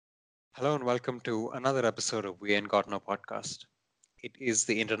Hello and welcome to another episode of We Ain't Got No Podcast. It is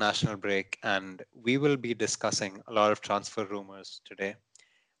the international break, and we will be discussing a lot of transfer rumors today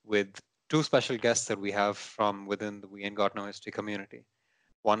with two special guests that we have from within the We Ain't Got No History community.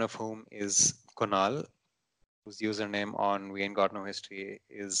 One of whom is Kunal, whose username on We Ain't Got No History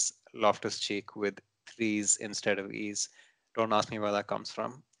is Loftus Cheek with threes instead of e's. Don't ask me where that comes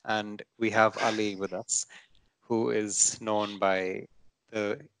from. And we have Ali with us, who is known by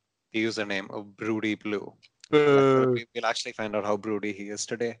the, the username of Broody Blue. Boo. We'll actually find out how broody he is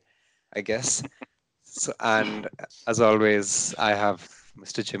today, I guess. So, and as always, I have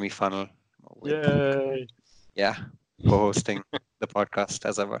Mr. Jimmy Funnel with, Yay. yeah, co-hosting the podcast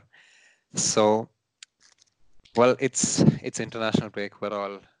as ever. So, well, it's international break. We're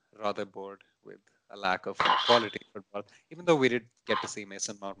all rather bored with a lack of quality football, even though we did get to see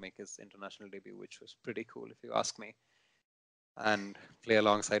Mason Mount make his international debut, which was pretty cool, if you ask me, and play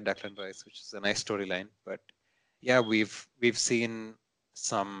alongside Declan Rice, which is a nice storyline. But yeah, we've seen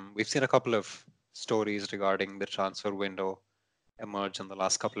a couple of stories regarding the transfer window emerge in the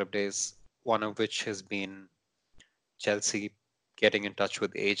last couple of days. One of which has been Chelsea getting in touch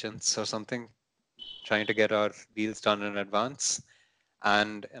with agents or something, trying to get our deals done in advance.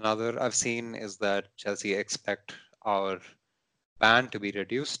 And another I've seen is that Chelsea expect our ban to be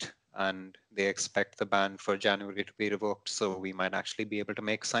reduced and they expect the ban for January to be revoked, so we might actually be able to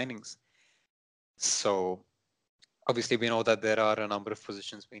make signings. So obviously we know that there are a number of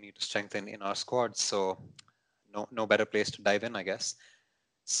positions we need to strengthen in our squad, so no better place to dive in, I guess.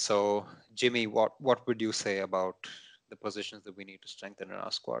 So Jimmy, what would you say about the positions that we need to strengthen in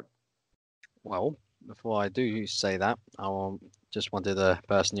our squad? Well, before I do say that, just wanted to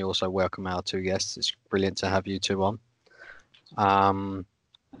personally also welcome our two guests. It's brilliant to have you two on. Um,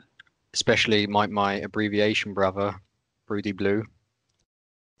 Especially my abbreviation brother, Broody Blue.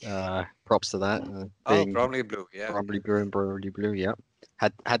 Props to that. Oh, Being probably blue, yeah. probably Blue and Broody Blue. Yeah,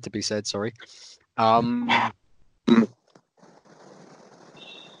 had to be said. Sorry. Um, and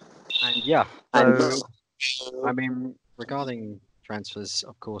yeah. So I mean, regarding transfers,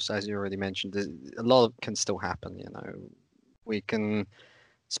 of course, as you already mentioned, a lot can still happen. We can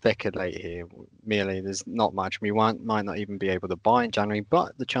speculate here merely. There's not much. We might not even be able to buy in January,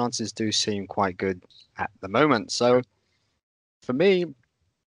 but the chances do seem quite good at the moment. So for me,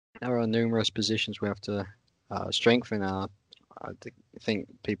 there are numerous positions we have to strengthen. Think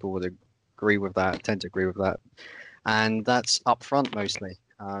people would agree with that, tend to agree with that, and that's up front mostly.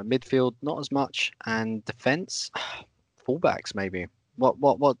 Midfield, not as much, and defense, fullbacks maybe.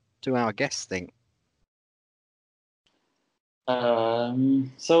 What do our guests think?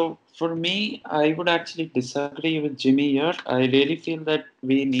 So for me, I would actually disagree with Jimmy here. I really feel that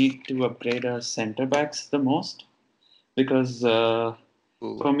we need to upgrade our center backs the most because Ooh.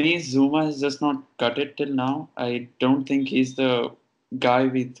 for me, Zuma has just not cut it till now. I don't think he's the guy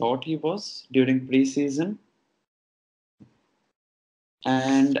we thought he was during preseason.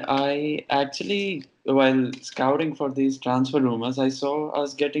 And I actually, while scouting for these transfer rumors, I saw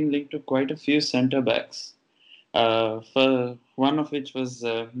us getting linked to quite a few center backs. For one of which was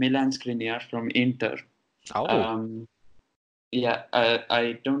Milan Skriniar from Inter. Oh, Um, yeah,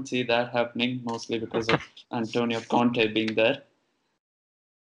 I don't see that happening mostly because of Antonio Conte being there.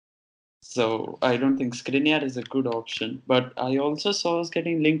 So I don't think Skriniar is a good option. But I also saw us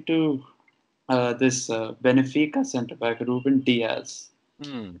getting linked to this Benfica centre back Ruben Diaz,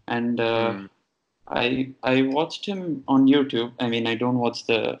 hmm. and Hmm. I watched him on YouTube. I mean, I don't watch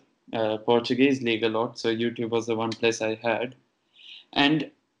the Portuguese league a lot, so YouTube was the one place I had.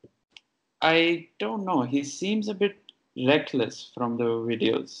 And I don't know. He seems a bit reckless from the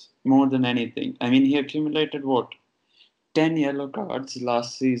videos more than anything. I mean, he accumulated what 10 yellow cards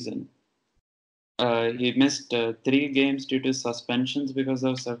last season. He missed 3 games due to suspensions because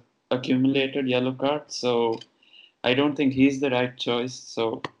of accumulated yellow cards. So I don't think he's the right choice.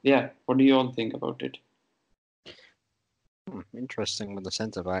 So yeah, what do you all think about it? Interesting with the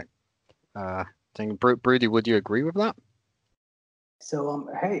centre back. Thing. Broody, would you agree with that?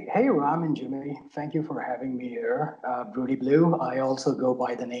 Hey, Ram and Jimmy, thank you for having me here. Broody Blue. I also go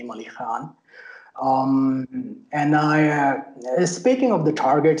by the name Ali Khan. Speaking of the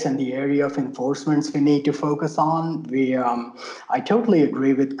targets and the area of enforcements we need to focus on, I totally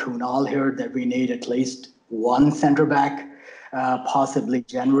agree with Kunal here that we need at least one center back, possibly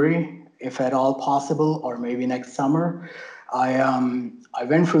January, if at all possible, or maybe next summer. I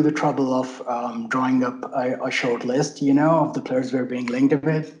went through the trouble of drawing up a short list, of the players we're being linked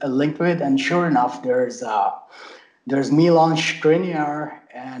with, and sure enough, there's Milan Skriniar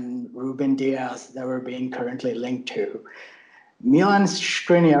and Ruben Diaz that we're being currently linked to. Milan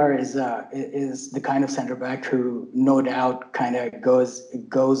Skriniar is the kind of center back who, no doubt, kind of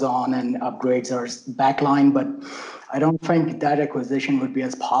goes on and upgrades our back line, but I don't think that acquisition would be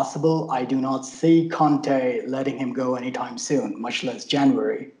as possible. I do not see Conte letting him go anytime soon, much less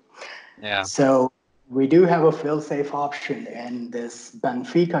January. Yeah. So we do have a fail-safe option in this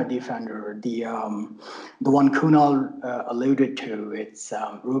Benfica defender, the one Kunal alluded to. It's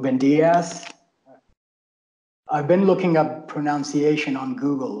Ruben Diaz. I've been looking up pronunciation on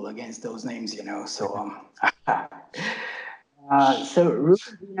Google against those names, you know. So, so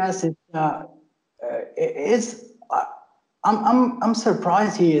Ruben Diaz is. I'm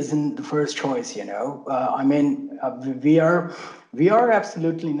surprised he isn't the first choice. You know, I mean, we are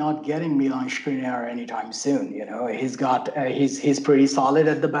absolutely not getting Milan Skriniar anytime soon. You know, he's pretty solid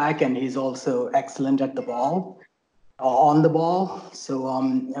at the back, and he's also excellent at the ball. On the ball. So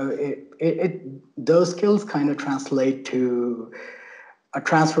those skills kind of translate to a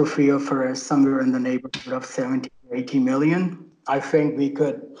transfer fee of somewhere in the neighborhood of 70 to 80 million. I think we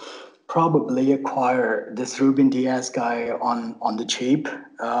could probably acquire this Ruben Diaz guy on the cheap.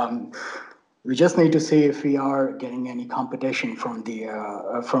 We just need to see if we are getting any competition from the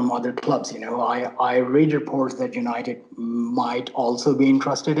from other clubs. You know, I read reports that United might also be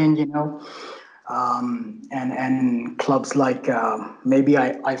interested in. You know, and clubs like maybe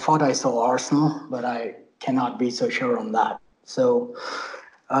I thought I saw Arsenal, but I cannot be so sure on that. So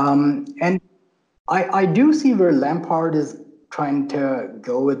and I do see where Lampard is trying to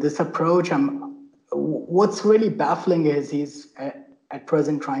go with this approach. What's really baffling is he's at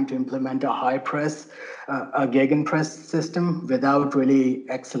present trying to implement a high press, a gegenpress system without really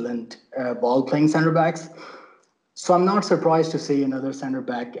excellent ball playing center backs. So I'm not surprised to see another center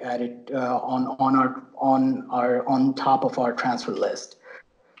back added on top of our transfer list.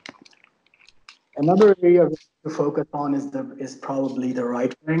 Another area to focus on is probably the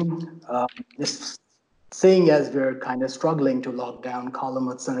right wing. Just seeing as we're kind of struggling to lock down Colin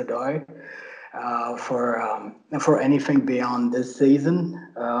Hudson-Odoi for anything beyond this season.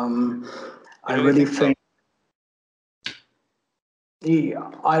 I really think.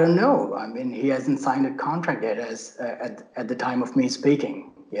 I don't know. I mean, he hasn't signed a contract yet, as at the time of me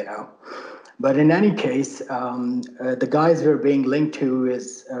speaking. You know, but in any case, the guys we're being linked to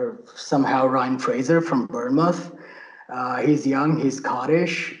is somehow Ryan Fraser from Bournemouth. He's young. He's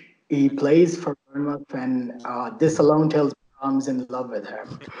Scottish. He plays for Bournemouth, and this alone tells me I'm in love with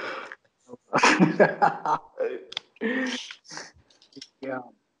him. Yeah.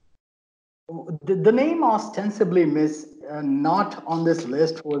 The name ostensibly not on this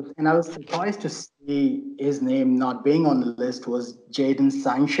list was, and I was surprised to see his name not being on the list, was Jadon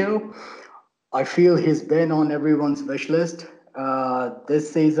Sancho. I feel he's been on everyone's wish list this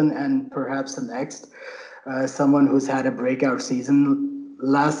season and perhaps the next. Someone who's had a breakout season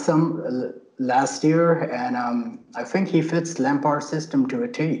last year, and I think he fits Lampard's system to a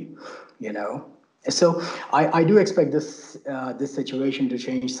T. You know. So I do expect this situation to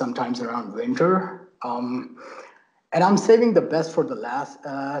change sometimes around winter. And I'm saving the best for the last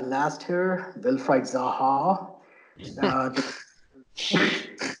here, Wilfried Zaha,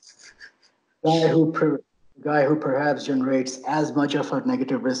 the guy who perhaps generates as much of a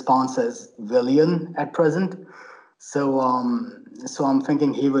negative response as Willian at present. So I'm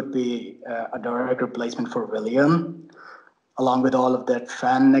thinking he would be a direct replacement for Willian, along with all of that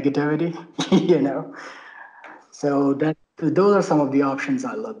fan negativity, you know. So those are some of the options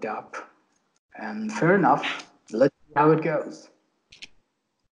I looked up, and fair enough. Let's see how it goes.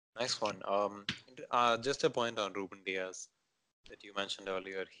 Nice one. Just a point on Ruben Diaz that you mentioned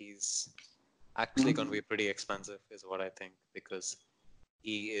earlier. He's actually going to be pretty expensive, is what I think, because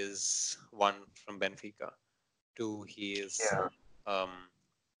he is one from Benfica. Two, he is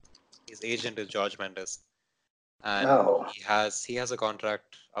his agent is George Mendes, and he has a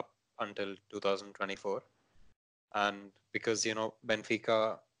contract up until 2024. And because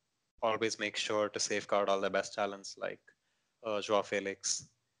Benfica always makes sure to safeguard all their best talents like Joao Felix,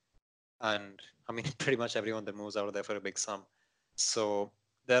 and I mean pretty much everyone that moves out of there for a big sum. So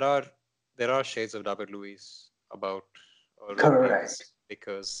there are shades of David Luiz about Correct.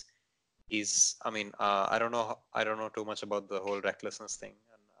 because he's. I mean, I don't know too much about the whole recklessness thing,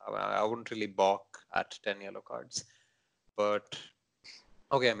 and I wouldn't really balk at 10 yellow cards, but.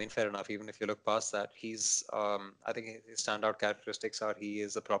 Okay, I mean, fair enough. Even if you look past that, he's. I think his standout characteristics are he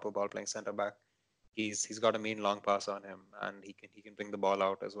is a proper ball playing center back. He's got a mean long pass on him, and he can bring the ball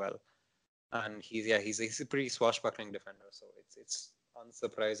out as well. And he's a pretty swashbuckling defender. So it's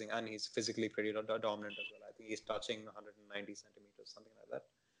unsurprising, and he's physically pretty dominant as well. I think he's touching 190 centimeters, something like that.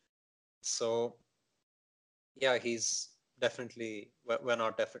 So yeah, he's definitely we're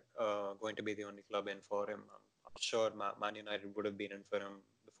not going to be the only club in for him. I'm sure Man United would have been in for him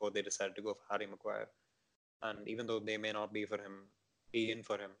before they decided to go for Harry Maguire. And even though they may not be in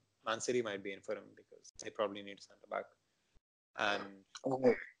for him, Man City might be in for him because they probably need a centre back.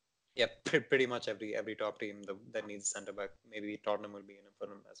 And yeah, pretty much every top team that needs a centre back, maybe Tottenham will be in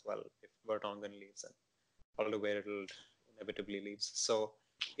for him as well if Vertonghen leaves and Alderweireld inevitably leaves. So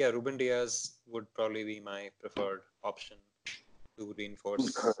yeah, Ruben Diaz would probably be my preferred option to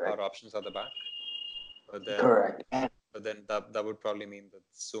reinforce our options at the back. But then, Correct. that would probably mean that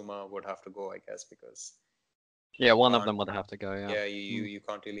Suma would have to go, I guess, because Yeah, one of them would have to go. yeah, you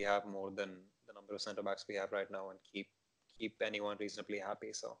can't really have more than the number of centre backs we have right now and keep anyone reasonably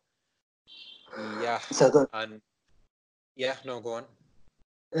happy. So yeah, and yeah, no, go on.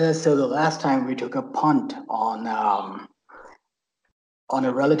 So the last time we took a punt on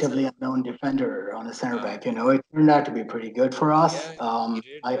a relatively unknown defender on a center back, it turned out to be pretty good for us.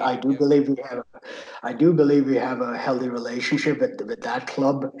 I do believe we have a healthy relationship with that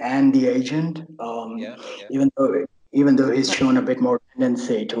club and the agent. Even though he's shown a bit more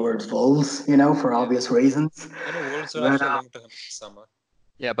tendency towards Wolves, for obvious reasons. I know Wolves are actually linked to him this summer.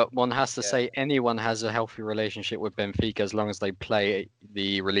 Yeah, but one has to say anyone has a healthy relationship with Benfica as long as they play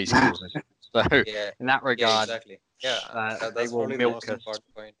the release clauses. So in that regard, exactly. Yeah, they that's will probably the most important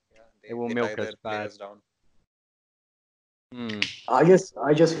point. Yeah, they will tie milk their us players down. I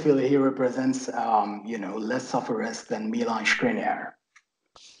just feel he represents less of a risk than Milan Skriniar.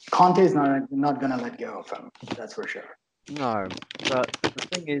 Conte is not gonna let go of him. That's for sure. No, but the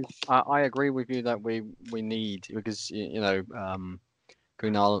thing is, I agree with you that we need, because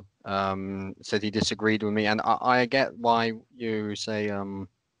Kunal said he disagreed with me, and I get why you say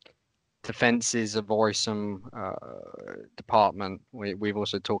defense is a worrisome department. We've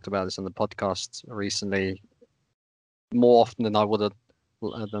also talked about this on the podcast recently, more often than I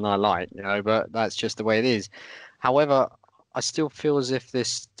like, but that's just the way it is. However, I still feel as if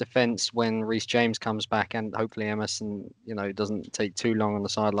this defense, when Reece James comes back and hopefully Emerson, doesn't take too long on the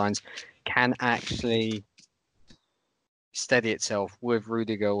sidelines, can actually steady itself with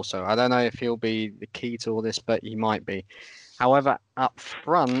Rudiger also. I don't know if he'll be the key to all this, but he might be. However, up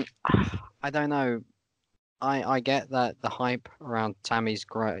front, I don't know. I get that the hype around Tammy's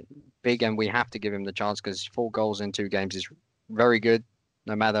great, big, and we have to give him the chance because 4 goals in 2 games is very good,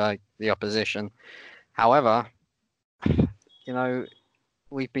 no matter the opposition. However,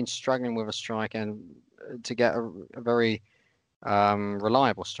 we've been struggling with a striker and to get a very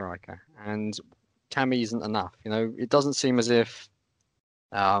reliable striker, and Tammy isn't enough. It doesn't seem as if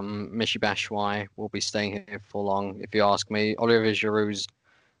Michy Batshuayi will be staying here for long. If you ask me, Olivier Giroud's,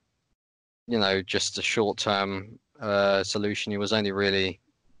 just a short-term solution. He was only really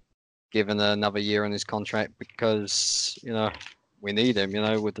given another year on his contract because we need him,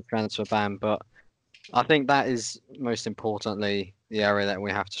 with the transfer ban. But I think that is most importantly the area that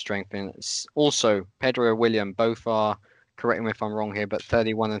we have to strengthen. It's also Pedro and William, both are, correct me if I'm wrong here, but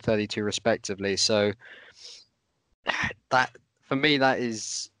 31 and 32 respectively. So that, for me, that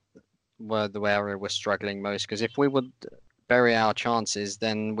is where the area we're struggling most, because if we would bury our chances,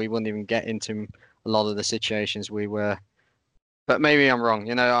 then we wouldn't even get into a lot of the situations we were. But maybe I'm wrong.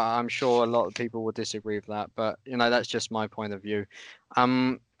 I'm sure a lot of people would disagree with that, but that's just my point of view.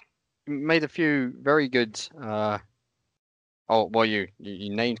 Made a few very good. You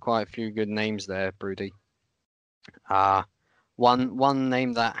named quite a few good names there, Broody. One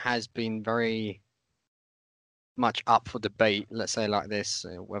name that has been very much up for debate, let's say like this,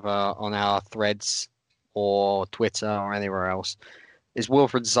 whether on our threads or Twitter or anywhere else, is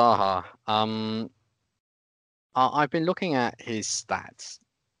Wilfried Zaha. I've been looking at his stats,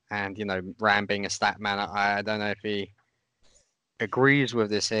 and Ram being a stat man, I don't know if he agrees with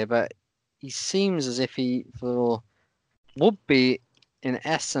this here, but he seems as if he would be, in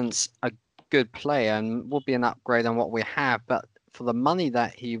essence, a good player and would be an upgrade on what we have, but for the money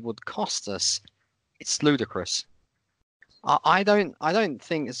that he would cost us, it's ludicrous. I don't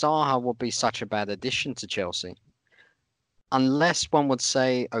think Zaha would be such a bad addition to Chelsea, unless one would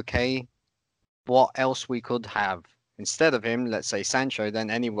say, okay, what else we could have instead of him. Let's say Sancho, then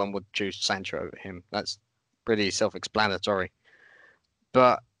anyone would choose Sancho over him. That's pretty self-explanatory.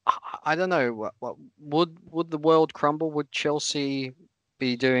 But I don't know. What would the world crumble? Would Chelsea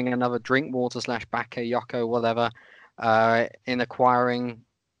be doing another Drinkwater / Bakayoko, whatever, in acquiring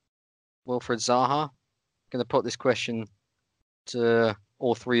Wilfried Zaha? Going to put this question to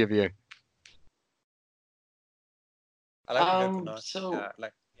all 3 of you.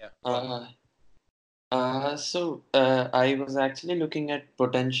 I was actually looking at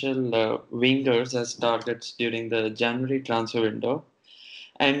potential wingers as targets during the January transfer window.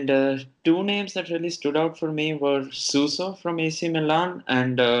 And two names that really stood out for me were Suso from AC Milan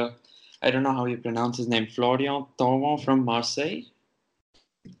and I don't know how you pronounce his name, Florian Thauvin from Marseille.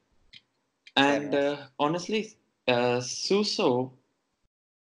 And honestly, Suso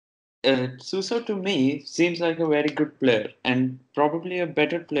Suso to me seems like a very good player and probably a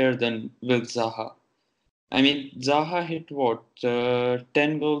better player than Will Zaha. I mean, Zaha hit what,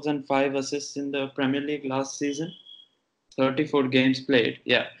 10 goals and 5 assists in the Premier League last season? 34 games played.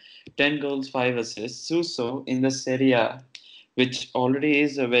 Yeah, 10 goals, 5 assists. Suso in the Serie A, which already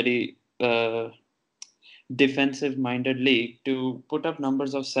is a very defensive minded league, to put up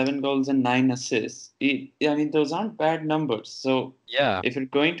numbers of 7 goals and 9 assists. I mean, those aren't bad numbers. So, Yeah, if you're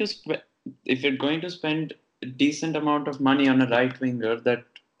going to if you're going to spend a decent amount of money on a right winger that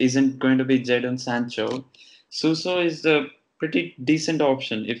isn't going to be Jadon Sancho, Suso is a pretty decent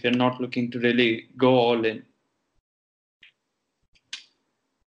option if you're not looking to really go all in.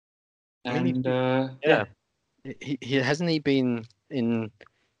 I mean, And yeah, he hasn't he been in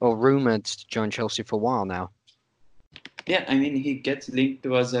or rumored to join Chelsea for a while now. yeah, I mean, he gets linked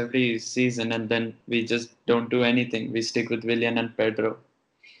to us every season, and then we just don't do anything. We stick with Willian and Pedro.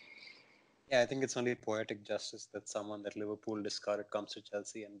 Yeah, I think it's only poetic justice that someone that Liverpool discarded comes to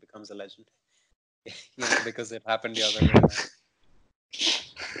Chelsea and becomes a legend. Because it happened the other way around.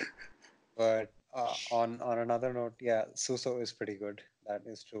 But on another note, yeah, Suso is pretty good. That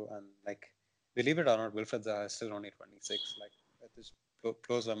is true. And like, believe it or not, Wilfred Zaha is still only 26. Like, that just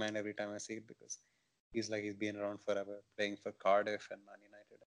blows my mind every time I see it because he's been around forever, playing for Cardiff and Man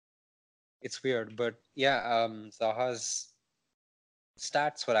United. It's weird, but yeah, Zaha's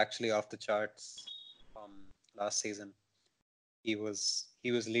stats were actually off the charts last season. He was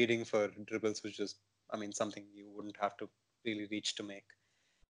leading for dribbles, which is, I mean, something you wouldn't have to really reach to make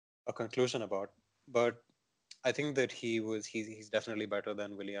a conclusion about. But I think that he's definitely better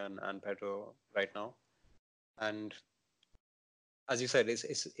than Willian and Pedro right now. And as you said,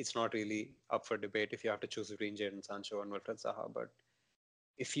 it's not really up for debate if you have to choose between Jadon Sancho and Wilfred Zaha. But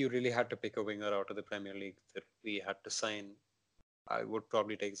if you really had to pick a winger out of the Premier League that we had to sign, I would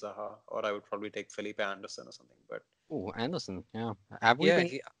probably take Zaha, or I would probably take Felipe Anderson or something. But Oh, Anderson, yeah. Have we yeah,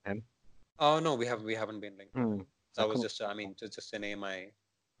 been him? oh no, we haven't been linked with him. That was cool. just, I mean, just a name I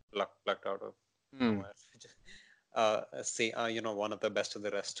plucked out of Hmm. nowhere. See, one of the best of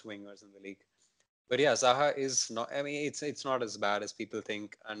the rest wingers in the league. But yeah, Zaha is not. I mean, it's not as bad as people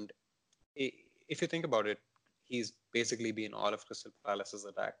think. And if you think about it, he's basically been all of Crystal Palace's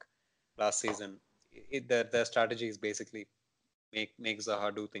attack last season. Their strategy is basically make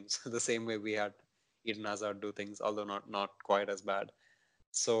Zaha do things the same way we had Eden Hazard do things, although not quite as bad.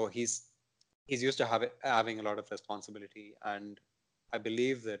 So he's used to having a lot of responsibility, and I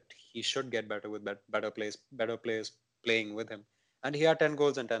believe that he should get better with better players playing with him. And he had 10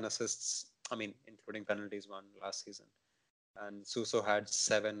 goals and 10 assists. I mean, including penalties one last season. And Suso had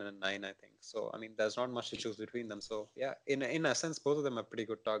 7 and 9, I think. So I mean, there's not much to choose between them. So yeah, in a sense, both of them are pretty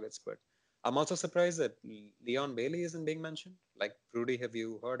good targets. But I'm also surprised that Leon Bailey isn't being mentioned. Like, Rudy, have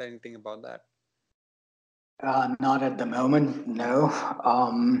you heard anything about that? Not at the moment, no.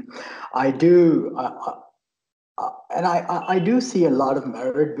 I do, and I do see a lot of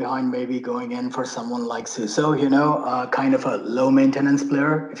merit behind maybe going in for someone like Suso, kind of a low maintenance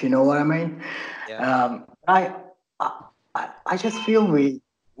player, if you know what I mean. Yeah. I just feel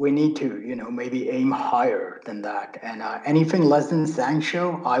we need to, maybe aim higher than that. And anything less than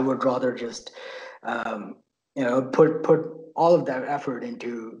Sancho, I would rather just, put all of that effort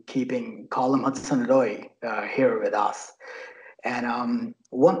into keeping Callum Hudson-Odoi here with us. And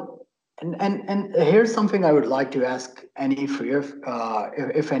one and here's something I would like to ask any three of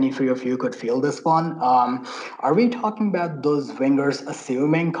if any three of you could feel this one. Are we talking about those wingers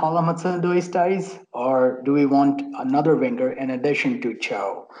assuming Callum Hudson-Odoi stays, or do we want another winger in addition to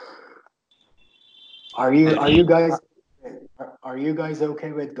Cho? Are you guys are you guys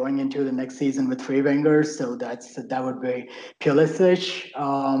okay with going into the next season with three wingers? So that would be Pulisic,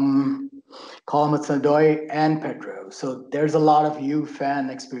 Callum Hudson-Odoi, and Pedro. So there's a lot of youth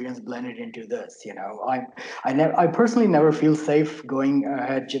fan experience blended into this. I personally never feel safe going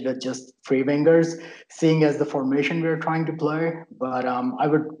ahead with just three wingers, seeing as the formation we're trying to play. But I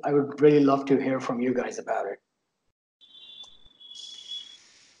would really love to hear from you guys about it.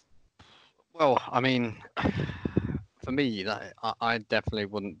 Well, I mean, for me, I definitely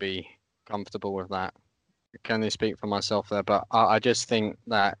wouldn't be comfortable with that. I can only speak for myself there, but I just think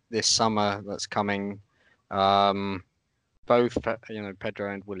that this summer that's coming, both both,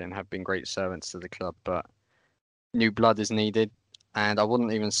 Pedro and Willian have been great servants to the club, but new blood is needed. And I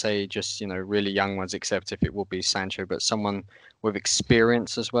wouldn't even say just, really young ones, except if it would be Sancho, but someone with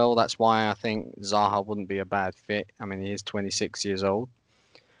experience as well. That's why I think Zaha wouldn't be a bad fit. I mean, he is 26 years old.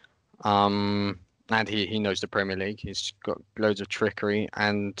 And he knows the Premier League. He's got loads of trickery.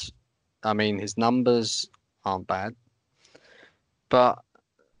 And, I mean, his numbers aren't bad. But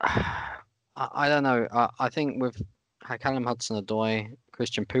I don't know. I think with Callum Hudson-Odoi,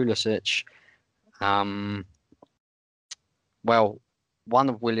 Christian Pulisic, well, one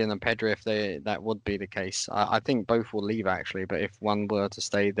of Willian and Pedro, if that would be the case. I think both will leave actually, but if one were to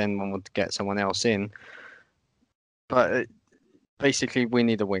stay, then one would get someone else in. But basically, we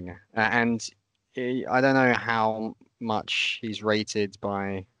need a winger, and I don't know how much he's rated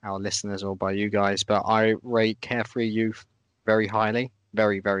by our listeners or by you guys, but I rate Carefree Youth very highly,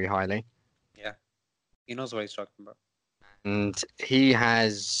 very, very highly. Yeah, he knows what he's talking about. And he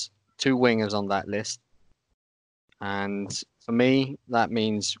has 2 wingers on that list. And for me, that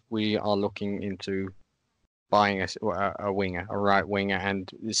means we are looking into buying a winger, a right winger, and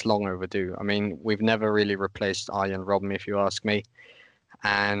it's long overdue. I mean, we've never really replaced Arjen Robben, if you ask me.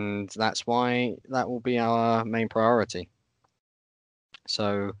 And that's why that will be our main priority.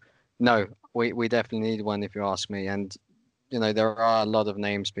 So, no, we definitely need one, if you ask me. And, there are a lot of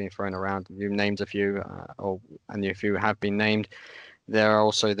names being thrown around. You've named a few, and if you have been named, there are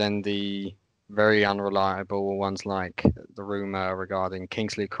also then the very unreliable ones like the rumor regarding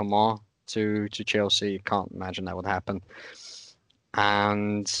Kingsley Coman to Chelsea. Can't imagine that would happen.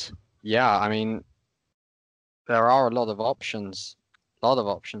 And yeah, I mean, there are a lot of options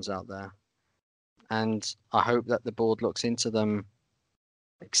out there. And I hope that the board looks into them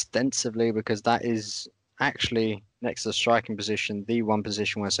extensively, because that is actually, next to the striking position, the one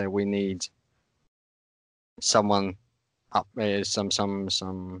position where I say we need someone up there,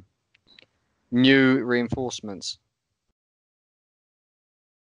 some new reinforcements.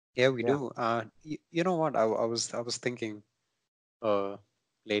 Yeah, we do. You know what? I was thinking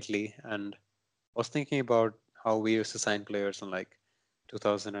lately, and I was thinking about how we used to sign players in like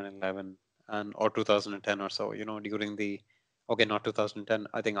 2011 or 2010 or so. During not 2010.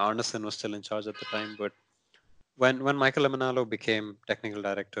 I think Arneson was still in charge at the time, but when Michael Emenalo became technical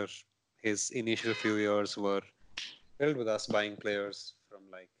director, his initial few years were filled with us buying players from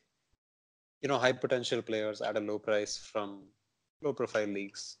high potential players at a low price from low profile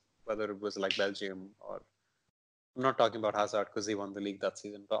leagues, whether it was like Belgium or, I'm not talking about Hazard because he won the league that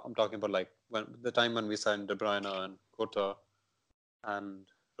season, but I'm talking about the time when we signed De Bruyne and Kota and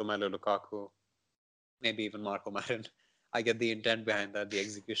Romelu Lukaku, maybe even Marco Marin. I get the intent behind that. The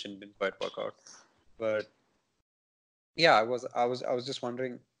execution didn't quite work out, but yeah, I was just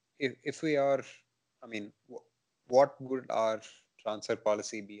wondering if we are, I mean, what would our transfer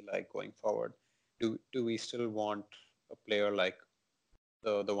policy be like going forward? Do we still want a player like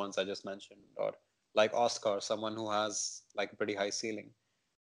the ones I just mentioned, or like Oscar, someone who has like a pretty high ceiling,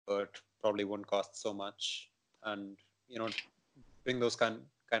 but probably won't cost so much, and bring those kind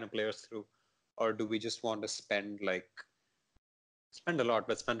of players through? Or do we just want to spend a lot,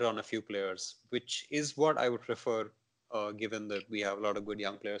 but spend it on a few players, which is what I would prefer, given that we have a lot of good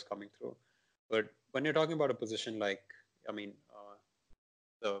young players coming through. But when you're talking about a position like,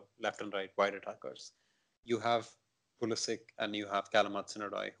 the left and right wide attackers, you have Pulisic and you have Callum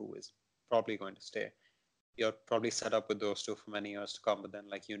Hudson-Odoi, who is probably going to stay. You're probably set up with those two for many years to come, but then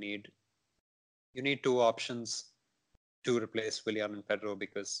you need 2 options to replace Willian and Pedro,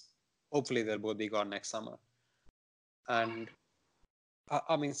 because hopefully they'll both be gone next summer. And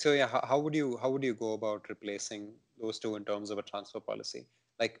I mean, so yeah, how would you go about replacing those two in terms of a transfer policy?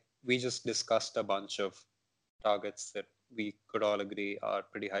 Like, we just discussed a bunch of targets that we could all agree are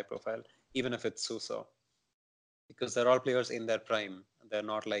pretty high profile, even if it's Suso, because they're all players in their prime. They're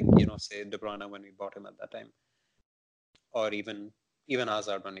not like, say De Bruyne when we bought him at that time, or even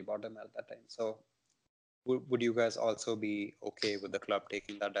Hazard when we bought him at that time. So would you guys also be okay with the club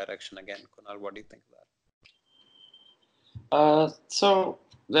taking that direction again? Kunal, what do you think of that? So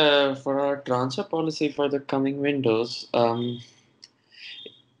for our transfer policy for the coming windows,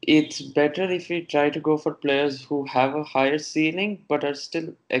 it's better if we try to go for players who have a higher ceiling but are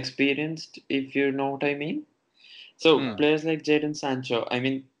still experienced, if you know what I mean. So players like Jadon Sancho, I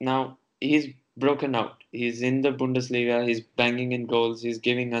mean, now he's broken out. He's in the Bundesliga, he's banging in goals, he's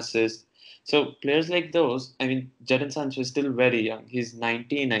giving assists. So players like those, I mean, Jadon Sancho is still very young. He's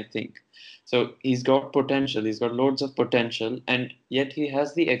 19, I think. So he's got potential. He's got loads of potential, and yet he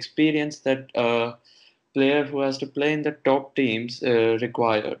has the experience that a player who has to play in the top teams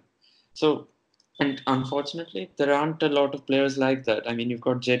require. So And unfortunately, there aren't a lot of players like that. I mean, you've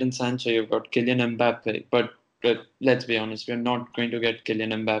got Jadon Sancho, you've got Kylian Mbappe, but let's be honest, we're not going to get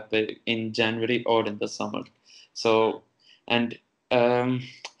Kylian Mbappe in January or in the summer. So, and um,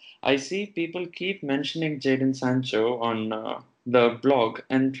 I see people keep mentioning Jadon Sancho on the blog,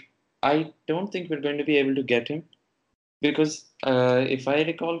 and I don't think we're going to be able to get him because if I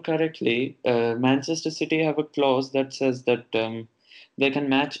recall correctly, Manchester City have a clause that says that they can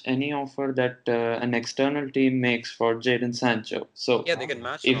match any offer that an external team makes for Jadon Sancho. So Yeah, they can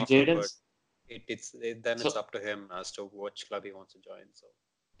match an if offer, but Jadon's then it's so up to him as to which club he wants to join. So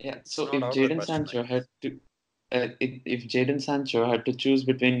yeah, it's so not out of the question, I guess. if Jadon Sancho had to choose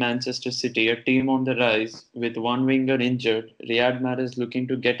between Manchester City, a team on the rise with one winger injured, Riyad Mahrez looking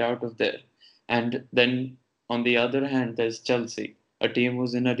to get out of there, and then on the other hand, there's Chelsea, a team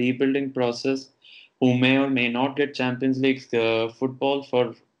who's in a rebuilding process, who may or may not get Champions League football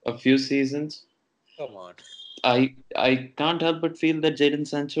for a few seasons. Come on. I can't help but feel that Jadon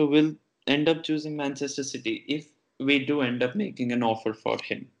Sancho will end up choosing Manchester City if we do end up making an offer for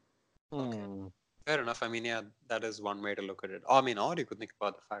him. Okay. Hmm. Fair enough. I mean, yeah, that is one way to look at it. I mean, or you could think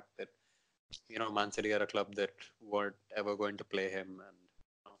about the fact that, Man City are a club that weren't ever going to play him and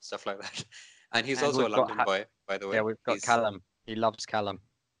stuff like that. And he's And also a we've got London boy, by the way. we've got He's Callum. He loves Callum.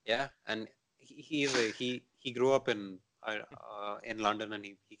 Yeah, and he grew up in London, and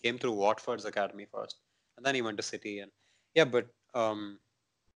he came through Watford's academy first, and then he went to City. And yeah, but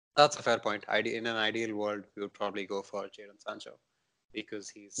that's a fair point. In an ideal world, we would probably go for Jadon Sancho because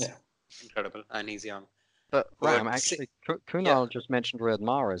he's Yeah. incredible and he's young. But Ram, But actually, yeah, Kunal just mentioned Riyad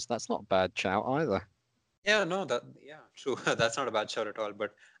Mahrez. That's not a bad shout either. yeah, no, true. That's not a bad shot at all.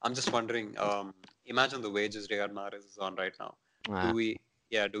 But I'm just wondering, imagine the wages Riyad Mahrez is on right now. Ah, Do we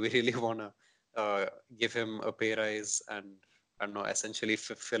really want to give him a pay rise and I don't know, essentially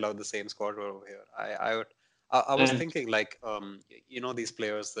fill out the same squad over here? I was And thinking like, these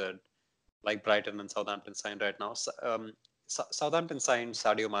players that like Brighton and Southampton signed right now. Southampton signed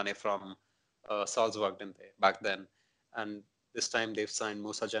Sadio Mane from Salzburg, didn't they, back then? And this time they've signed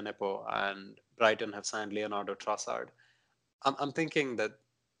Musa Janepo, and Brighton have signed Leonardo Trossard. I'm thinking that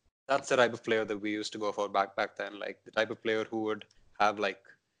that's the type of player that we used to go for back then, like the type of player who would have like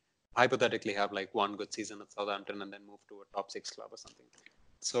hypothetically have like one good season at Southampton and then move to a top 6 club or something.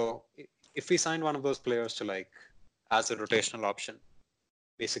 So if we signed one of those players to like as a rotational option,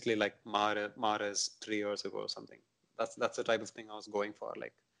 basically like Mahrez 3 years ago or something, that's the type of thing I was going for.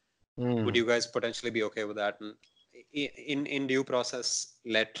 Like, would you guys potentially be okay with that? And in due process,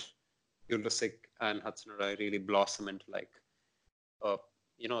 let Pulisic and Hudson-Odoi really blossom into like,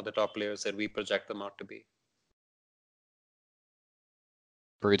 the top players that we project them out to be.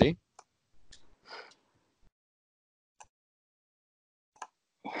 Broody.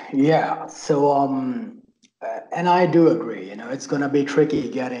 Yeah. So and I do agree. It's going to be tricky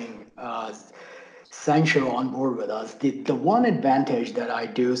getting Sancho on board with us. The one advantage that I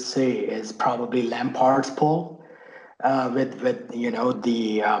do see is probably Lampard's pull. With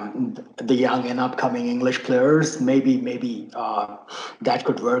the young and upcoming English players, maybe that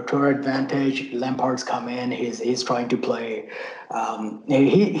could work to our advantage. Lampard's come in; he's trying to play.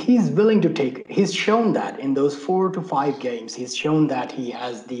 He's willing to take. He's shown that in those 4 to 5 games, he's shown that he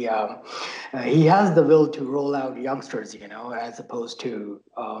has the will to roll out youngsters. As opposed to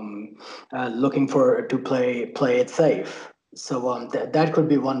looking for to play it safe. So that could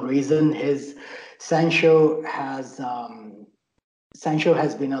be one reason. Sancho has Sancho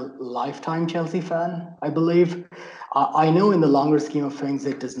has been a lifetime Chelsea fan, I believe. I know in the longer scheme of things,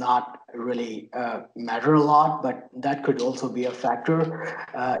 it does not really matter a lot, but that could also be a factor.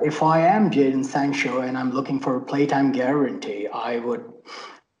 If I am Jadon Sancho and I'm looking for a playtime guarantee, I would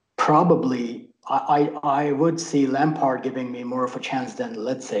probably I would see Lampard giving me more of a chance than,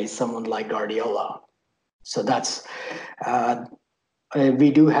 let's say, someone like Guardiola. So that's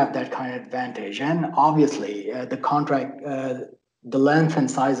we do have that kind of advantage. And obviously, the length and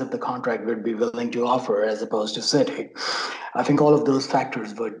size of the contract would be willing to offer as opposed to City. I think all of those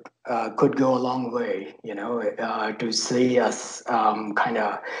factors could go a long way, to see us kind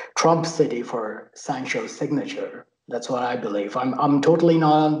of trump City for Sancho's signature. That's what I believe. I'm totally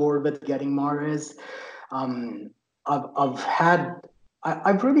not on board with getting Mahrez. Um,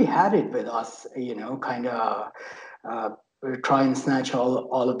 I've really had it with us, kind of try and snatch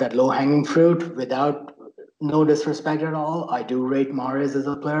all of that low hanging fruit without no disrespect at all. I do rate Mahrez as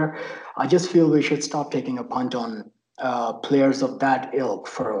a player. I just feel we should stop taking a punt on players of that ilk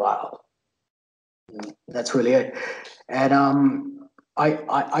for a while. That's really it. And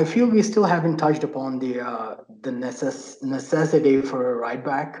I feel we still haven't touched upon the necessity for a right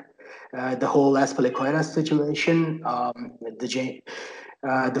back. the whole Azpilicueta situation,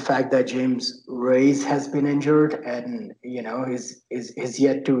 the fact that James Reyes has been injured and is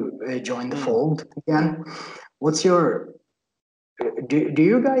yet to join the fold again. What's your do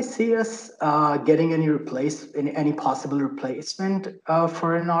you guys see us getting any possible replacement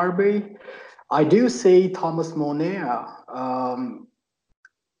for an RB? I do see Thomas Monet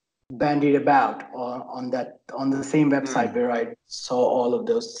bandied about on the same website where I saw all of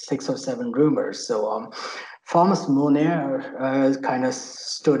those 6 or 7 rumors. So Thomas Monet kind of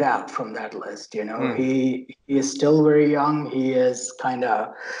stood out from that list. He is still very young. He is kind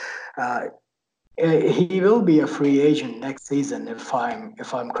of he will be a free agent next season if I'm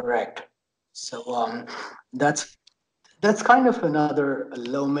correct. So that's kind of another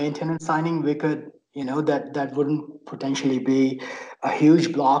low maintenance signing. We could, that wouldn't potentially be a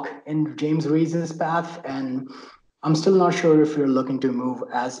huge block in James Reese's path. And I'm still not sure if you're looking to move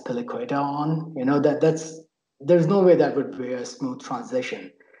Azpilicueta on. There's no way that would be a smooth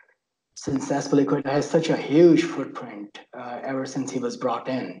transition, since Azpilicueta has such a huge footprint ever since he was brought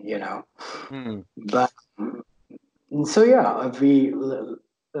in. But so yeah,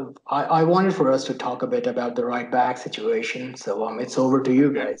 I wanted for us to talk a bit about the right back situation. So it's over to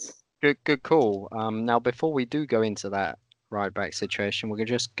you guys. Good call. Now before we do go into that right back situation, we're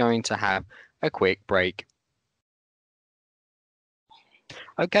just going to have a quick break.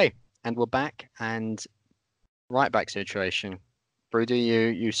 Okay, and we're back. And right back situation. Broody,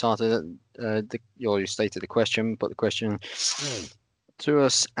 you started you stated the question, put the question to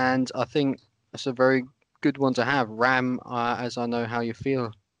us, and I think that's a very good one to have. Ram, as I know how you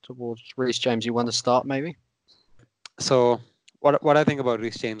feel towards Reece James, you want to start maybe? So what I think about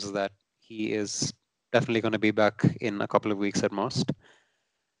Reece James is that he is definitely going to be back in a couple of weeks at most,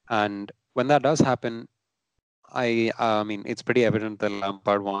 and when that does happen, I mean it's pretty evident that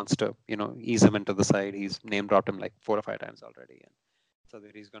Lampard wants to ease him into the side. He's name dropped him like 4 or 5 times already, and so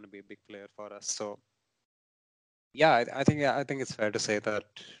that he's going to be a big player for us. So yeah, I think it's fair to say that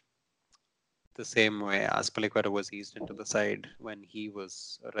the same way Azpilicueta was eased into the side when he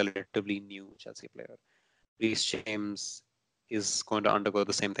was a relatively new Chelsea player, Reece James is going to undergo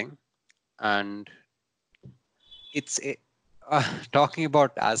the same thing. And talking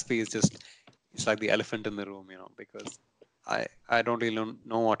about Aspi is it's like the elephant in the room, because I don't really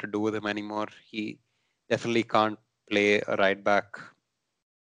know what to do with him anymore. He definitely can't play a right back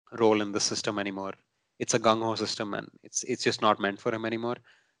role in the system anymore. It's a gung-ho system, and it's just not meant for him anymore.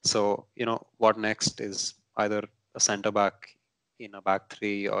 So what next is either a centre back in a back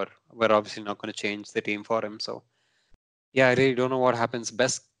three, or we're obviously not going to change the team for him. So yeah, I really don't know what happens.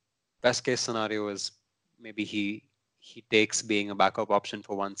 Best case scenario is maybe he takes being a backup option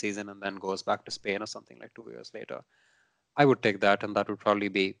for 1 season and then goes back to Spain or something like 2 years later. I would take that, and that would probably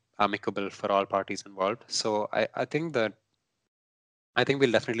be amicable for all parties involved. So I think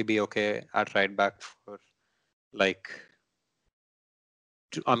we'll definitely be okay at right back for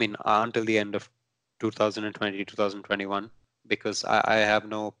until the end of 2020, 2021, because I have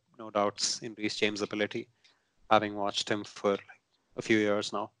no doubts in Reece James' ability, having watched him for a few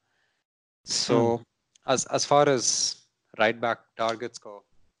years now. So as far as right back targets go,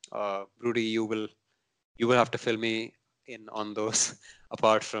 Broody, you will have to fill me in on those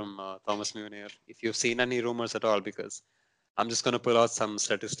apart from Thomas Munier, if you've seen any rumors at all, because I'm just going to pull out some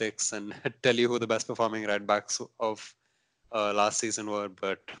statistics and tell you who the best performing right backs of last season were.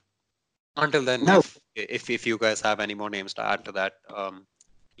 But until then, No. if you guys have any more names to add to that,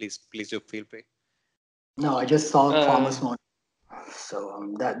 please do feel free. No, I just saw Thomas Monet.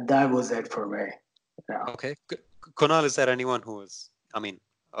 So that was it for me. Yeah. Okay. Kunal, is there anyone who is, I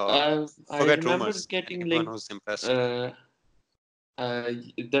forget remember rumors, getting anyone linked. who's impressed?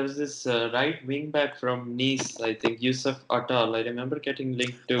 There was this right wing back from Nice, I think, Yusuf Atal. I remember getting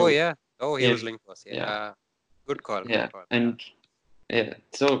linked to. Oh yeah. Oh, he him. was linked to us. Yeah. Good call. Yeah, Good call. and yeah.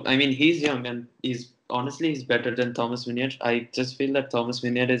 So he's young, and he's better than Thomas Munier. I just feel that Thomas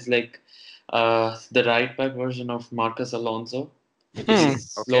Munier is like the right back version of Marcus Alonso.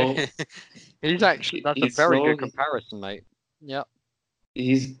 He's slow. He's actually that's a very good comparison, mate. Yeah.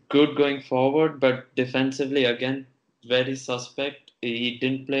 He's good going forward, but defensively again very suspect. He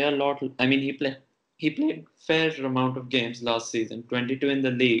didn't play a lot. He played fair amount of games last season, 22 in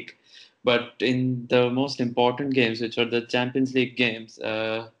the league, but in the most important games, which are the Champions League games,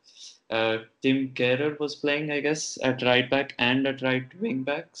 Tim Kehrer was playing, I guess, at right back and at right wing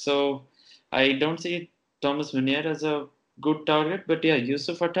back. So I don't see Thomas Munier as a good target, but yeah,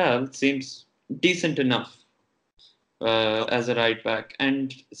 Yusuf Atal seems decent enough as a right back.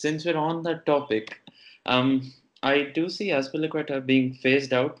 And since we're on that topic, I do see Azpilicueta being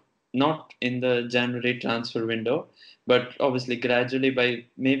phased out not in the January transfer window, but obviously gradually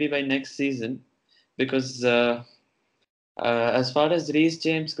maybe by next season, because as far as Reece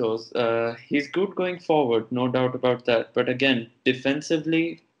James goes, he's good going forward, no doubt about that. But again,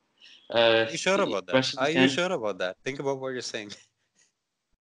 defensively, Are you sure about that? questions Are you can. sure about that? Think about what you're saying.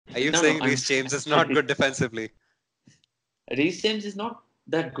 Are you No, saying Reece James is not good defensively? Reece James is not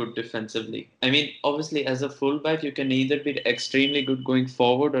that good defensively. I mean, obviously, as a fullback, you can either be extremely good going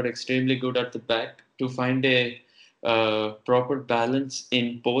forward or extremely good at the back. To find a proper balance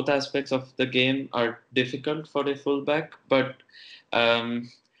in both aspects of the game are difficult for a fullback. But um,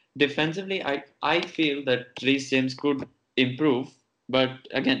 defensively, I feel that Reece James could improve. But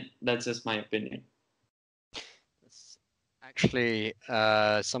again, that's just my opinion. It's actually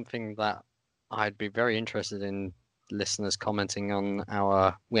something that I'd be very interested in listeners commenting on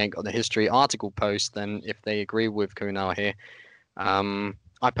our We Ain't Got the History article post, then if they agree with Kunal here.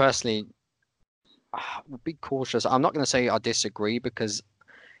 I personally would be cautious. I'm not going to say I disagree because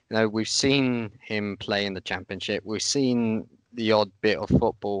we've seen him play in the championship. We've seen the odd bit of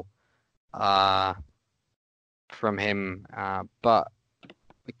football from him, but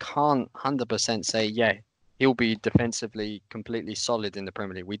we can't 100% say, yeah, he'll be defensively completely solid in the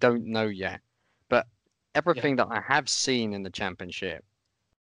Premier League. We don't know yet. But everything that I have seen in the championship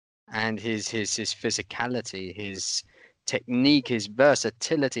and his physicality, his technique, his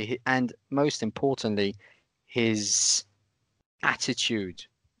versatility, and most importantly, his attitude,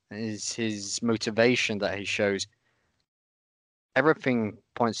 his motivation that he shows, everything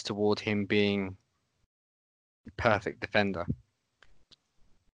points toward him being the perfect defender,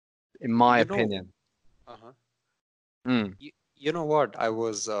 in my opinion. Uh-huh. Mm. You know what? I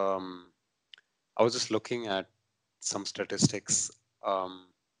was just looking at some statistics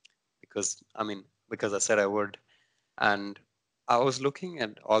because I said I would, and I was looking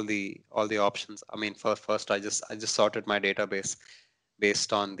at all the options. I mean, first I just sorted my database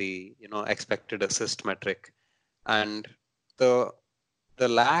based on the expected assist metric, and the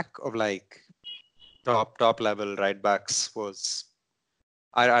lack of like top level right backs was,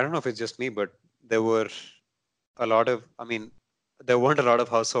 I don't know if it's just me, but there were a lot of, there weren't a lot of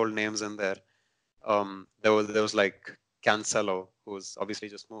household names in there. There was like Cancelo, who's obviously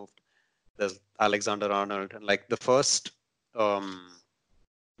just moved. There's Alexander Arnold, and like the first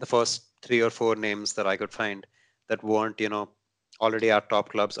 3 or 4 names that I could find that weren't already at top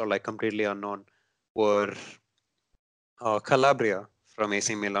clubs or like completely unknown were Calabria from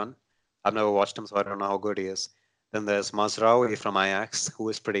AC Milan. I've never watched him, so I don't know how good he is. Then there's Mazraoui from Ajax, who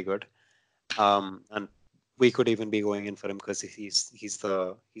is pretty good. And we could even be going in for him because he's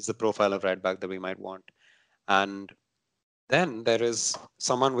the profile of right back that we might want. And then there is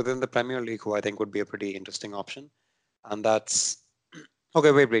someone within the Premier League who I think would be a pretty interesting option, and that's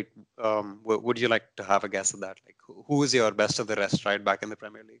okay. Wait. Would you like to have a guess at that? Like, who is your best of the rest right back in the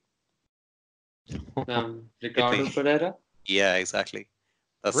Premier League? Ricardo Pereira. Yeah, exactly.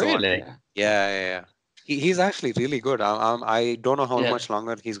 That's really? the one. Yeah. He's actually really good. I don't know how much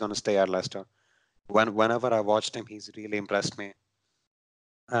longer he's going to stay at Leicester. Whenever I watched him, he's really impressed me.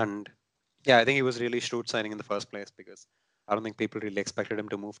 And yeah, I think he was really shrewd signing in the first place because I don't think people really expected him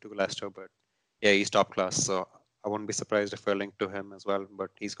to move to Leicester. But yeah, he's top class. So I wouldn't be surprised if we're linked to him as well.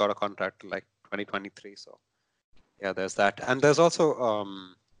 But he's got a contract till like 2023. So yeah, there's that. And there's also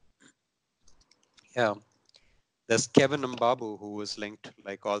there's Kevin Mbabu, who is linked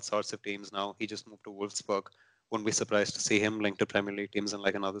like all sorts of teams now. He just moved to Wolfsburg. Wouldn't be surprised to see him linked to Premier League teams in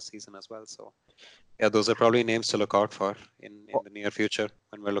like another season as well. So yeah, those are probably names to look out for in the near future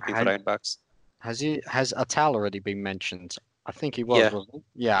when we're looking for right backs. Has Atal already been mentioned? I think he was, wasn't he?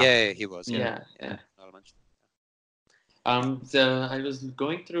 Yeah, he was. Yeah. I'll mention. So I was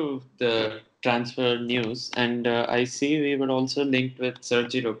going through the transfer news, and I see we were also linked with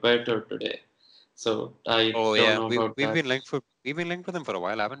Sergi Roberto today. So I don't know about we've been linked with him for a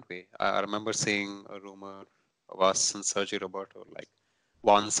while, haven't we? I remember seeing a rumor of us and Sergi Roberto like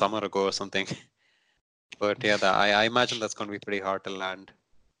one summer ago or something. But yeah, I imagine that's going to be pretty hard to land.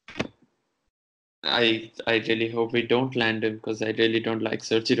 I really hope we don't land him because I really don't like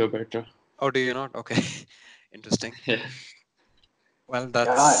Sergi Roberto. Oh, do you not? Okay, interesting. Yeah. Well,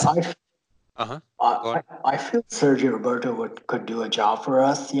 that's. I feel Sergio Roberto could do a job for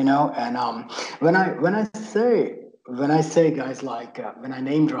us, And when I say guys like when I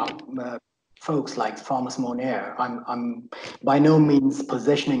name drop folks like Thomas Monier, I'm by no means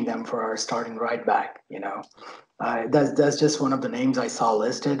positioning them for our starting right back. That's just one of the names I saw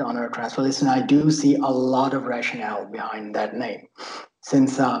listed on our transfer list, and I do see a lot of rationale behind that name.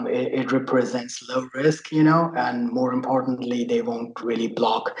 since it represents low risk, and more importantly, they won't really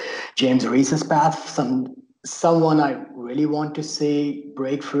block James Reese's path. Someone I really want to see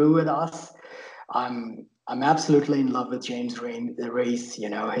break through with us. I'm absolutely in love with James Reese.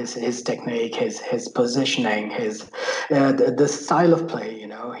 His technique, his positioning, the style of play.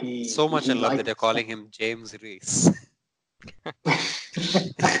 So much He in love that likes. you're calling him James Reese.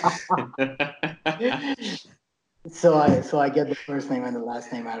 So I get the first name and the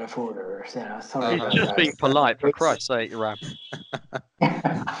last name out of order. Sorry He's about just that. being polite, for Christ's sake, Ram.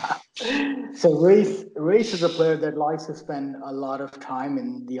 So Reese is a player that likes to spend a lot of time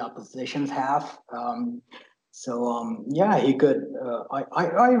in the opposition's half. Yeah, he could.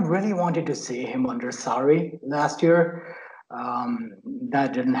 I really wanted to see him under Sarri last year.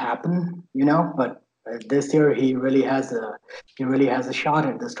 That didn't happen, But this year he really has a shot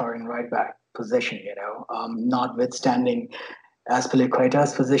at the starting right back position. Notwithstanding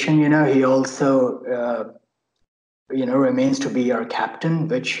Azpilicueta's position, he also remains to be our captain,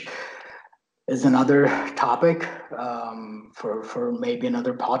 which is another topic for maybe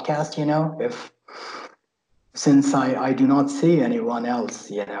another podcast. If since I do not see anyone else,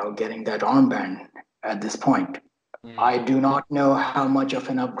 getting that armband at this point. I do not know how much of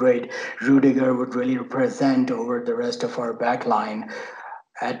an upgrade Rudiger would really represent over the rest of our back line.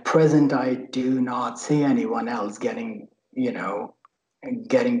 At present, I do not see anyone else getting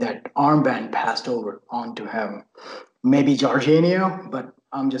that armband passed over onto him. Maybe Jorginho, but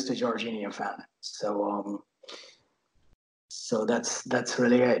I'm just a Jorginho fan. So that's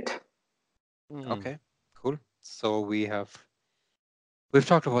really it. Okay, cool. So we've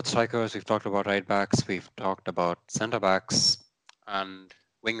talked about strikers, we've talked about right backs, we've talked about center backs and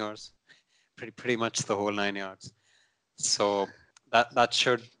wingers, pretty much the whole 9 yards. So that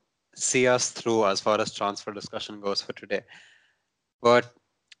should see us through as far as transfer discussion goes for today. But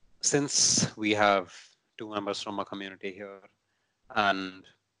since we have 2 members from our community here, and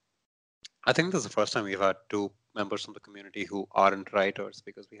I think this is the first time we've had 2 members from the community who aren't writers,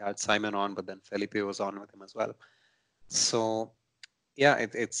 because we had Simon on, but then Felipe was on with him as well. So yeah,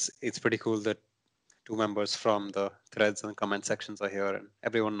 it's pretty cool that 2 members from the threads and comment sections are here, and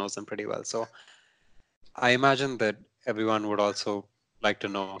everyone knows them pretty well. So I imagine that everyone would also like to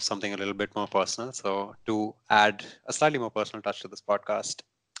know something a little bit more personal. So to add a slightly more personal touch to this podcast,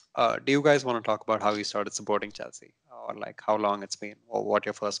 do you guys want to talk about how you started supporting Chelsea, or like how long it's been, or what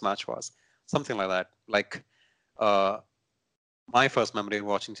your first match was, something like that? Like, my first memory of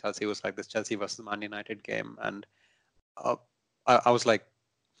watching Chelsea was like this Chelsea versus Man United game, and I was like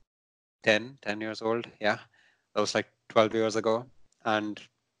 10 years old. Yeah, that was like 12 years ago, and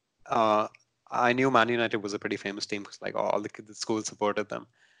I knew Man United was a pretty famous team because like all the kids at school supported them,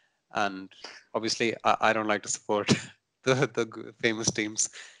 and obviously I don't like to support the famous teams.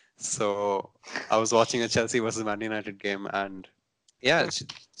 So I was watching a Chelsea versus Man United game, and yeah,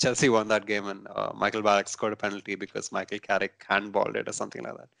 Chelsea won that game, and Michael Ballack scored a penalty because Michael Carrick handballed it or something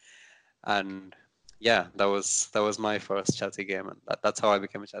like that. And yeah, that was my first Chelsea game, and that's how I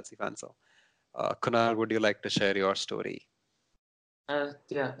became a Chelsea fan. So, Kunal, would you like to share your story?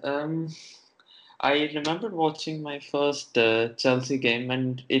 Yeah. I remember watching my first Chelsea game,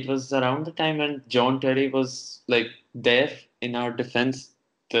 and it was around the time when John Terry was like there in our defense.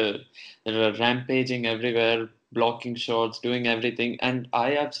 They were rampaging everywhere, blocking shots, doing everything, and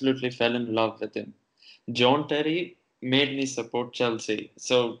I absolutely fell in love with him. John Terry made me support Chelsea.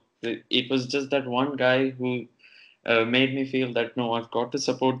 So it was just that one guy who made me feel that no, I've got to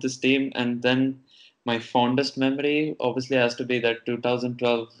support this team. And then my fondest memory obviously has to be that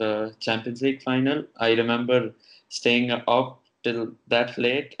 2012 Champions League final. I remember staying up till that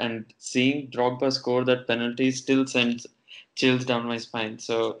late and seeing Drogba score that penalty still sends chills down my spine.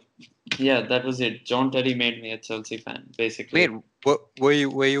 So yeah, that was it. John Terry made me a Chelsea fan, basically. Wait,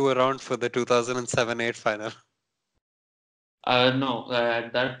 were you around for the 2007-8 final? No,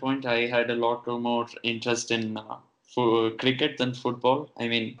 at that point I had a lot more interest in for cricket than football. I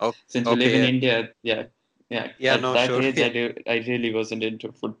mean, Oh, since we live okay, in yeah. India, Yeah, at no, that sure. age Yeah. I really wasn't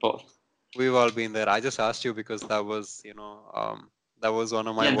into football. We've all been there. I just asked you because that was, that was one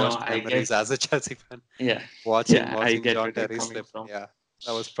of my Yeah, no, worst I memories get, as a Chelsea fan. yeah, Watching yeah, I watching get John where you're Terry coming slip. from. Yeah,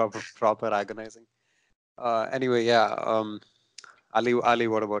 that was proper agonizing. Anyway, yeah. Ali,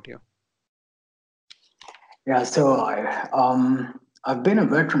 what about you? Yeah, so I've been a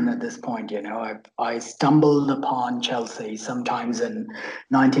veteran at this point. I stumbled upon Chelsea sometimes in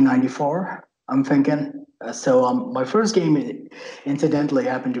 1994. I'm thinking. My first game, incidentally,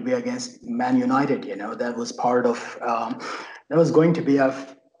 happened to be against Man United. That was part of that was going to be a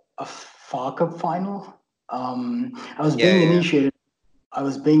FA Cup final. I was being Yeah. initiated I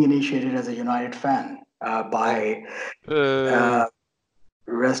was being initiated as a United fan by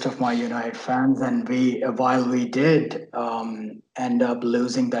rest of my United fans, and while we did end up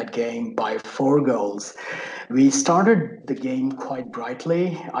losing that game by 4 goals, we started the game quite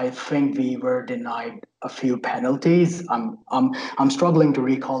brightly. I think we were denied a few penalties. I'm struggling to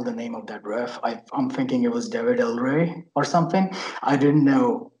recall the name of that ref. I'm thinking it was David Elray or something. I didn't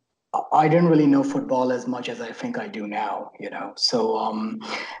know. I didn't really know football as much as I think I do now, you know. So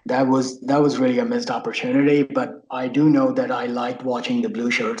that was really a missed opportunity. But I do know that I liked watching the blue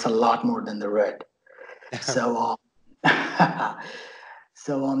shirts a lot more than the red. So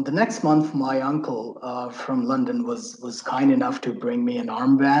so the next month, my uncle from London was kind enough to bring me an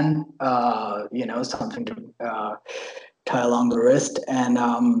armband, something to tie along the wrist, and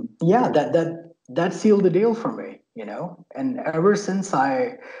yeah, that sealed the deal for me, you know. And ever since,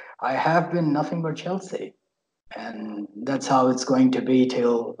 I have been nothing but Chelsea, and that's how it's going to be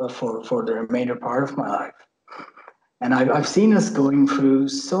till for the remainder part of my life. And I've seen us going through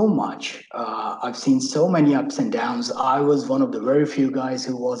so much. I've seen so many ups and downs. I was one of the very few guys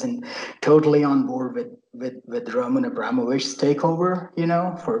who wasn't totally on board with Roman Abramovich's takeover, you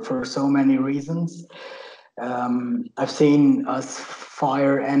know, for so many reasons. I've seen us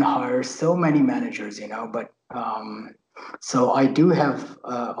fire and hire so many managers, you know, but so I do have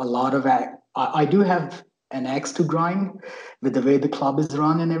a lot of I do have an axe to grind with the way the club is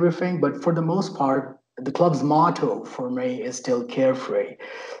run and everything. But for the most part, the club's motto for me is still carefree.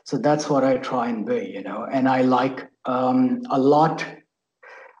 So that's what I try and be, you know. And I like a lot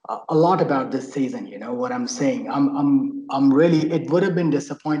about this season. You know what I'm saying? I'm really. It would have been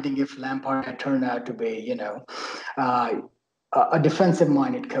disappointing if Lampard had turned out to be, you know, uh, a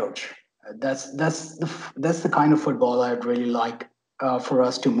defensive-minded coach. That's the kind of football I'd really like for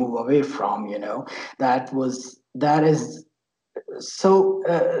us to move away from. You know, that is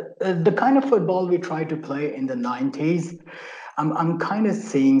the kind of football we tried to play in the 90s. I'm kind of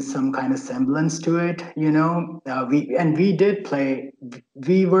seeing some kind of semblance to it, you know. We did play.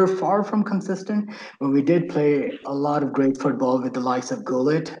 We were far from consistent, but we did play a lot of great football with the likes of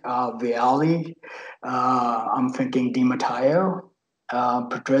Gullit, Vialli. I'm thinking Di Matteo,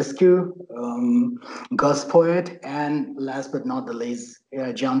 Petrescu, Gus Poyet, and last but not the least,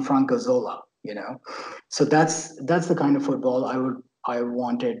 Gianfranco Zola. You know, so that's the kind of football I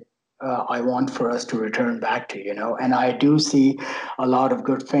want for us to return back to, you know. And I do see a lot of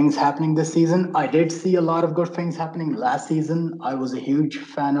good things happening this season. I did see a lot of good things happening last season. I was a huge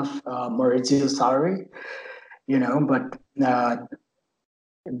fan of Maurizio Sarri, you know, but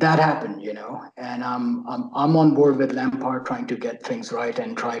that happened, you know, and I'm on board with Lampard trying to get things right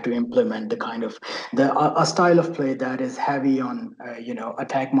and try to implement the kind of a style of play that is heavy on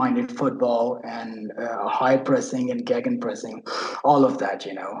attack-minded football and high pressing and gegen pressing, all of that,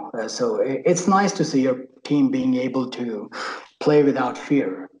 you know. It's nice to see your team being able to play without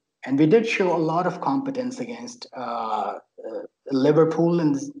fear, and we did show a lot of competence against Liverpool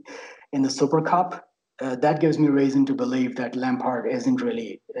in the Super Cup. That gives me reason to believe that Lampard isn't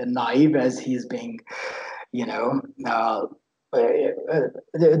really naive as he's being, you know.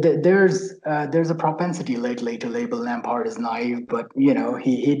 There's a propensity lately to label Lampard as naive, but you know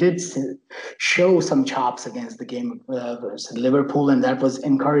he did show some chops against the game versus Liverpool, and that was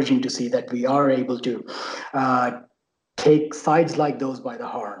encouraging to see that we are able to take sides like those by the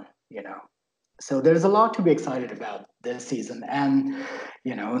horn, you know. So there's a lot to be excited about this season, and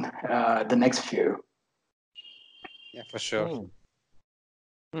you know the next few. Yeah, for sure.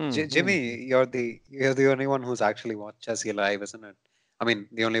 Jimmy, Jimmy, you're the only one who's actually watched Chelsea live, isn't it? I mean,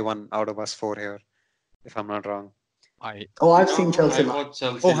 the only one out of us four here, if I'm not wrong. I've seen Chelsea I live. watched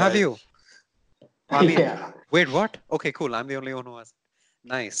Chelsea Oh, have live. you? I mean, Yeah. wait, what? Okay, cool. I'm the only one who has.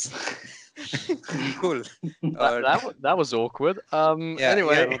 Nice. Cool. that was awkward. Yeah,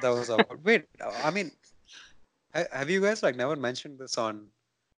 Anyway, no, that was awkward. Wait, I mean, have you guys like never mentioned this on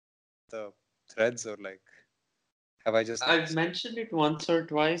the threads or like have I just I've mentioned it once or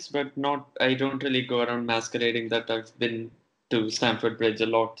twice, but not. I don't really go around masquerading that I've been to Stamford Bridge a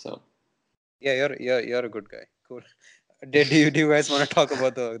lot. So Yeah, you're a good guy. Cool. Do you guys want to talk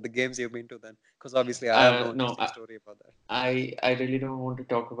about the games you've been to then? Because obviously I have no no, interesting story about that. I really don't want to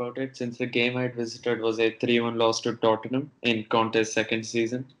talk about it since the game I'd visited was a 3-1 loss to Tottenham in Conte's second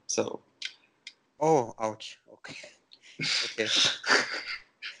season. So Oh, ouch. Okay. Okay.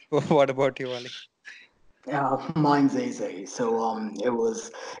 What about you, Ali? Mine's easy. So it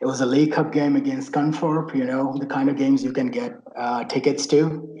was a League Cup game against Scunthorpe. You know, the kind of games you can get tickets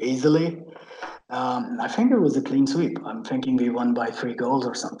to easily. I think it was a clean sweep. I'm thinking we won by 3 goals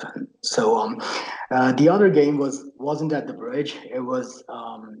or something. So the other game wasn't at the bridge. It was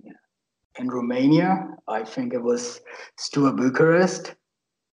in Romania. I think it was Steaua Bucharest.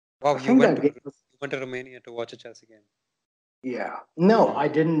 Wow, I think that game was, you went to Romania to watch a Chelsea game. yeah. No, I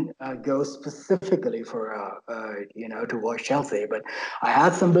didn't go specifically for to watch Chelsea, but I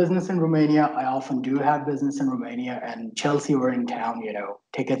had some business in Romania. I often do have business in Romania, and Chelsea were in town.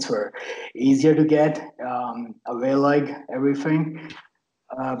 Tickets were easier to get, away like everything.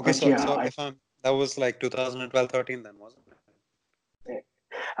 Okay, But so yeah, if that was like 2012-13 then, wasn't it?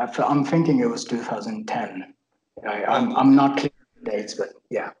 I'm thinking it was 2010. Oh, I'm not clear on the dates, but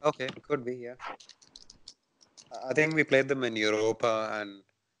yeah. okay, could be, yeah. I think we played them in Europa, and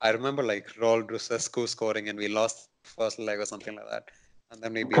I remember like Raul Rusescu scoring, and we lost the first leg or something like that, and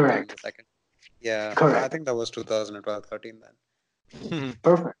then we beat them in the Correct. second. Yeah, I Correct. think that was 2012-13 then.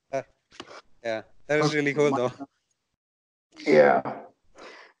 Perfect. Yeah, that is really cool though. Yeah.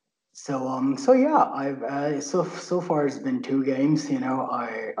 So yeah, I've so far it's been 2 games.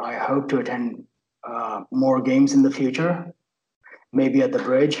 I hope to attend more games in the future, maybe at the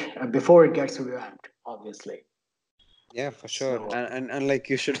bridge before it gets revamped, obviously. Yeah, for sure. So, And like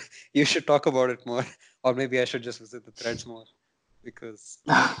you should talk about it more, or maybe I should just visit the threads more, because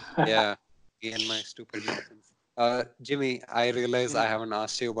yeah, me and my stupid nonsense. Jimmy, I realize I haven't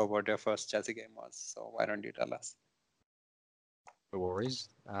asked you about what your first Chelsea game was, so why don't you tell us? No worries.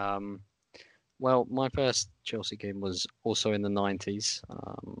 Well, my first Chelsea game was also in the 90s.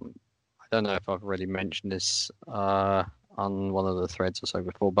 I don't know if I've already mentioned this on one of the threads or so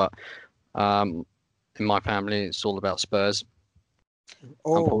before, but in my family, it's all about Spurs,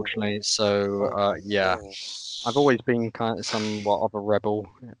 unfortunately. So, yeah, I've always been kind of somewhat of a rebel.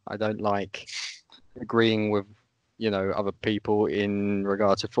 I don't like agreeing with other people in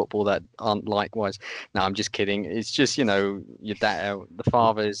regard to football that aren't likewise. No, I'm just kidding. It's just your dad, the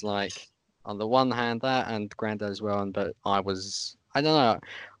father is like on the one hand that, and granddad as well. But I don't know.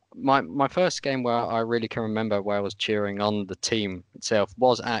 My first game where I really can remember where I was cheering on the team itself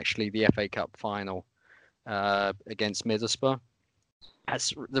was actually the FA Cup final against Middlesbrough.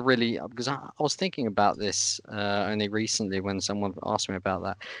 That's the really because I was thinking about this only recently when someone asked me about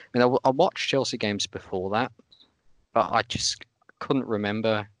that. I mean, I watched Chelsea games before that, but I just couldn't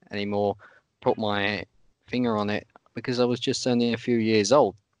remember anymore, put my finger on it because I was just only a few years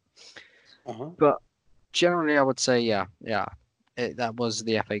old. But generally, I would say, yeah, that was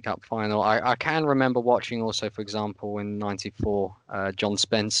the FA Cup final. I can remember watching also, for example, in '94, John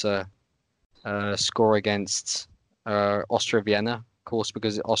Spencer score against Austria Vienna, of course,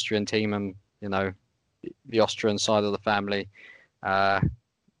 because the Austrian team and, the Austrian side of the family. I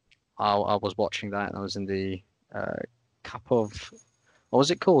was watching that, and I was in the Cup of, what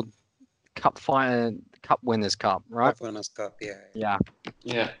was it called? Cup Winners' Cup, right? Cup Winners' Cup, yeah.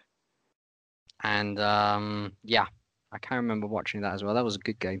 Yeah. And yeah, I can remember watching that as well. That was a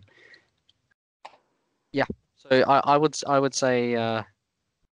good game. Yeah, so I would say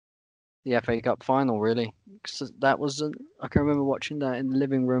the FA Cup final really, because that was I can remember watching that in the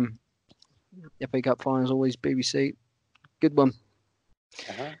living room. The FA Cup final is always BBC. Good one.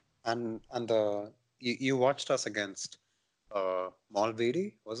 And you watched us against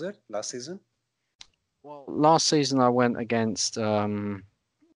Malvedi, was it last season? Well, last season I went against what's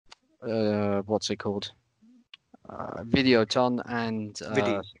it called? Videoton and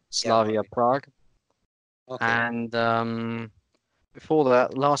Slavia Prague. Okay. And before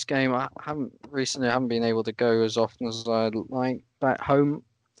that, last game I haven't been able to go as often as I'd like back home.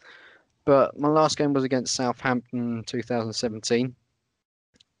 But my last game was against Southampton 2017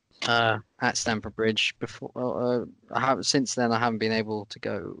 at Stamford Bridge. Before since then I haven't been able to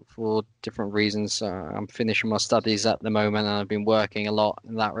go for different reasons. I'm finishing my studies at the moment, and I've been working a lot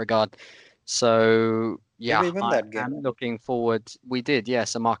in that regard. So yeah, Did we win that game? I'm looking forward. We did,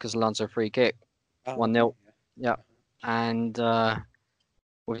 yes, a Marcus Alonso free kick, 1-0. Yeah, and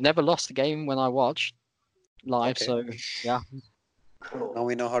we've never lost a game when I watched live. Okay. So yeah. Cool. Now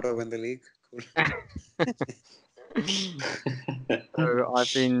we know how to win the league. Cool. So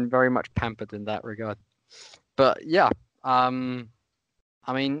I've been very much pampered in that regard. But yeah, I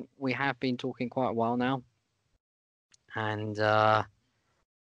mean, we have been talking quite a while now, and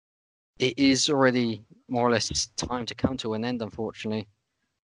it is already more or less time to come to an end, unfortunately.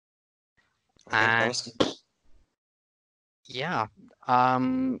 And yeah, I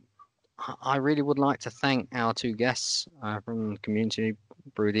really would like to thank our two guests from the community,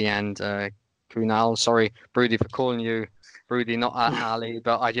 Broody and Kunal. Sorry, Broody, for calling you Broody, not Ali,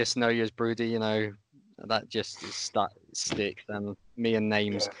 but I just know you as Broody. That just sticks, and me and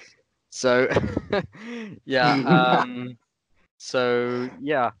names. So, yeah. So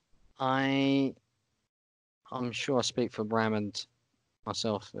yeah, I'm sure I speak for Bram and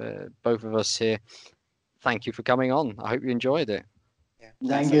myself, both of us here. Thank you for coming on. I hope you enjoyed it.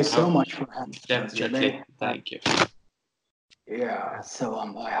 Thank you so much for having us Definitely. today. Thank you. Yeah, so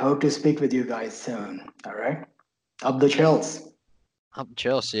I hope to speak with you guys soon. All right, up the chills. Up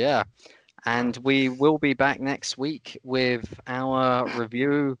Chelsea, yeah. And we will be back next week with our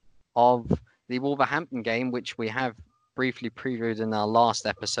review of the Wolverhampton game, which we have briefly previewed in our last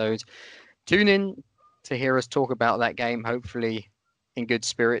episode. Tune in to hear us talk about that game, hopefully in good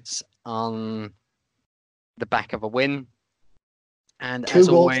spirits on the back of a win. And Two as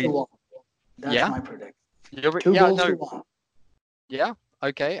goals always, to one. That's yeah, my prediction. Two Two yeah, goals no, to one. yeah,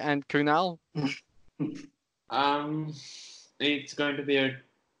 okay. And Kunal, It's going to be a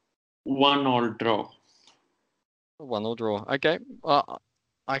 1-1 draw. 1-1 draw. Okay,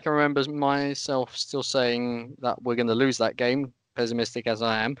 I can remember myself still saying that we're going to lose that game, pessimistic as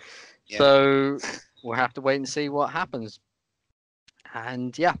I am. Yeah. So we'll have to wait and see what happens.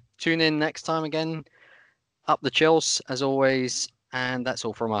 And yeah, tune in next time again. Up the chills as always. And that's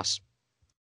all from us.